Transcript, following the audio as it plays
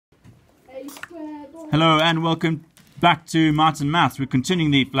Hello and welcome back to Martin Maths. We're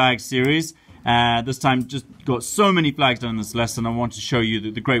continuing the flag series. This time just got so many flags done in this lesson. I want to show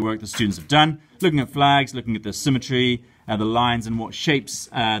you the great work the students have done. Looking at flags, looking at the symmetry, the lines and what shapes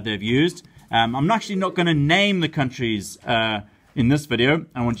they've used. I'm actually not going to name the countries in this video.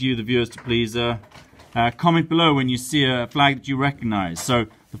 I want you, the viewers, to please comment below when you see a flag that you recognize. So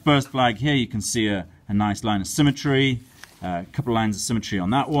the first flag here, you can see a nice line of symmetry, a couple of lines of symmetry on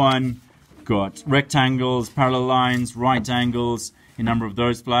that one. Got rectangles, parallel lines, right angles, a number of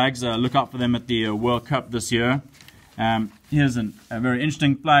those flags. Look out for them at the World Cup this year. Here's a very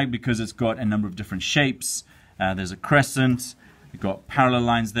interesting flag because it's got a number of different shapes. There's a crescent, you've got parallel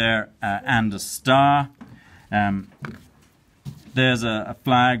lines there, and a star. There's a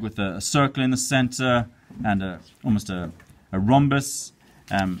flag with a circle in the center and almost a rhombus.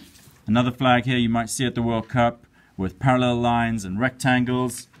 Another flag here you might see at the World Cup with parallel lines and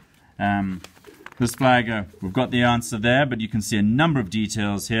rectangles. This flag, we've got the answer there, but you can see a number of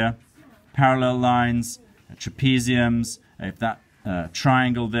details here. Parallel lines, trapeziums, if that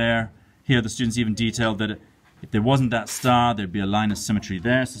triangle there. Here the students even detailed that if there wasn't that star, there'd be a line of symmetry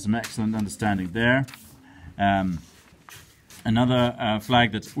there, so some excellent understanding there. Another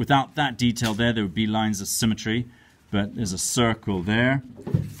flag that without that detail there would be lines of symmetry, but there's a circle there.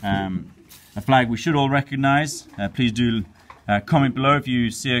 A flag we should all recognize. Please do comment below if you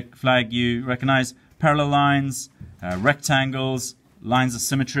see a flag you recognize. Parallel lines, rectangles, lines of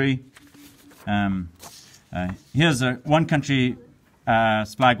symmetry. Here's one country's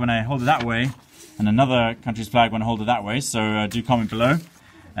flag when I hold it that way, and another country's flag when I hold it that way, so do comment below.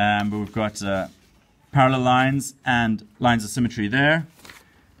 But we've got parallel lines and lines of symmetry there.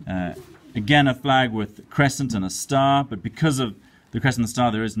 Again, a flag with crescent and a star, but because of the crescent and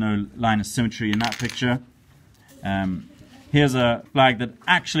star, there is no line of symmetry in that picture. Here's a flag that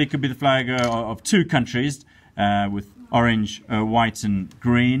actually could be the flag of two countries with orange, white and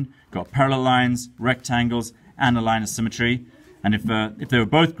green. Got parallel lines, rectangles and a line of symmetry. And if they were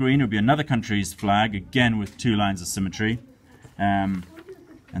both green, it would be another country's flag, again with two lines of symmetry. And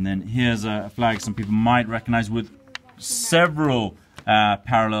then here's a flag some people might recognize with several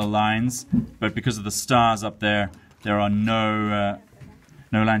parallel lines, but because of the stars up there, there are no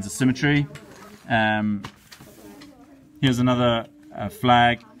lines of symmetry. Here's another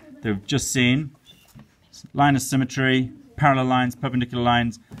flag that we've just seen. Line of symmetry, parallel lines, perpendicular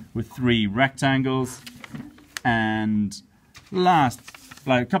lines with three rectangles. And last,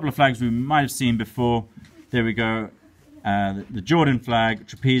 a couple of flags we might have seen before. There we go. The Jordan flag,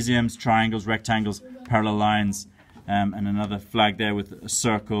 trapeziums, triangles, rectangles, parallel lines, and another flag there with a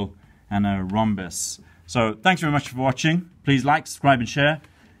circle and a rhombus. So thanks very much for watching. Please like, subscribe and share.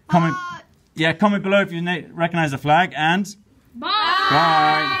 Comment below if you recognize the flag, and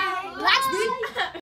bye.